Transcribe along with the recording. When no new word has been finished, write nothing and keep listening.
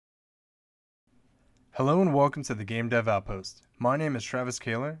Hello and welcome to the gameDev Outpost. My name is Travis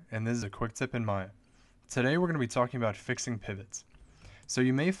Kaler and this is a quick tip in Maya. Today we're going to be talking about fixing pivots. So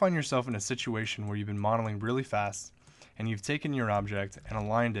you may find yourself in a situation where you've been modeling really fast and you've taken your object and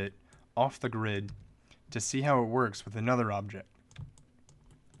aligned it off the grid to see how it works with another object.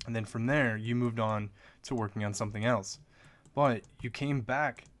 And then from there you moved on to working on something else. But you came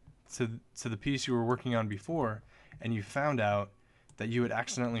back to the piece you were working on before and you found out that you had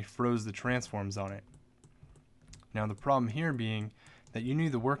accidentally froze the transforms on it. Now the problem here being that you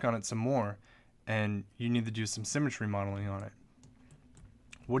need to work on it some more and you need to do some symmetry modeling on it.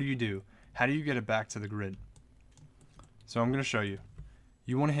 What do? How do you get it back to the grid? So I'm going to show you.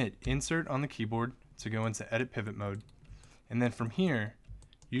 You want to hit Insert on the keyboard to go into Edit Pivot mode, and then from here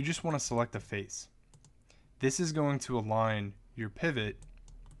you just want to select a face. This is going to align your pivot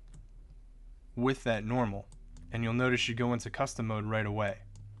with that normal, and you'll notice you go into custom mode right away.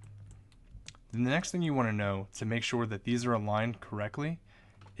 Then the next thing you want to know to make sure that these are aligned correctly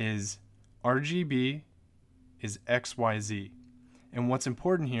is RGB is XYZ. And what's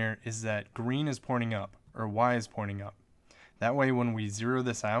important here is that green is pointing up, or Y is pointing up. That way when we zero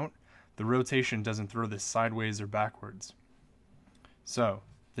this out, the rotation doesn't throw this sideways or backwards. So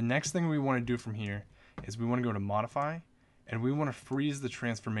the next thing we want to do from here is we want to go to Modify, and we want to freeze the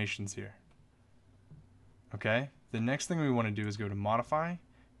transformations here. Okay? The next thing we want to do is go to Modify,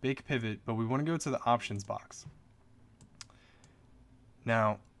 Bake Pivot, but we want to go to the options box.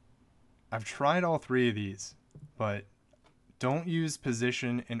 Now, I've tried all three of these, but don't use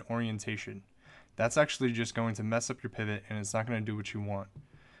position and orientation. That's actually just going to mess up your pivot and it's not going to do what you want.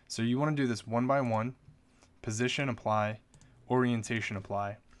 So you want to do this one by one, position apply, orientation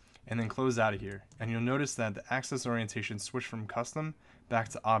apply, and then close out of here. And you'll notice that the axis orientation switched from custom back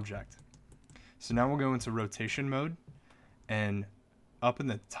to object. So now we'll go into rotation mode, and up in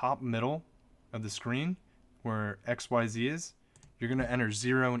the top middle of the screen where XYZ is, you're going to enter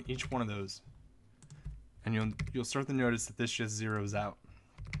 0 in each one of those. And you'll start to notice that this just zeroes out.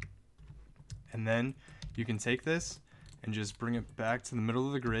 And then you can take this and just bring it back to the middle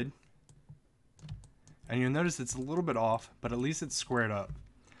of the grid. And you'll notice it's a little bit off, but at least it's squared up.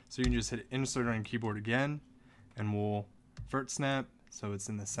 So you can just hit Insert on your keyboard again, and we'll vert snap so it's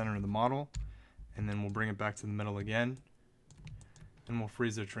in the center of the model. And then we'll bring it back to the middle again, and we'll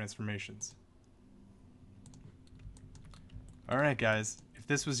freeze their transformations. Alright guys, if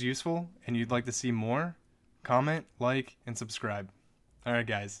this was useful and you'd like to see more, comment, like, and subscribe. Alright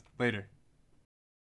guys, later.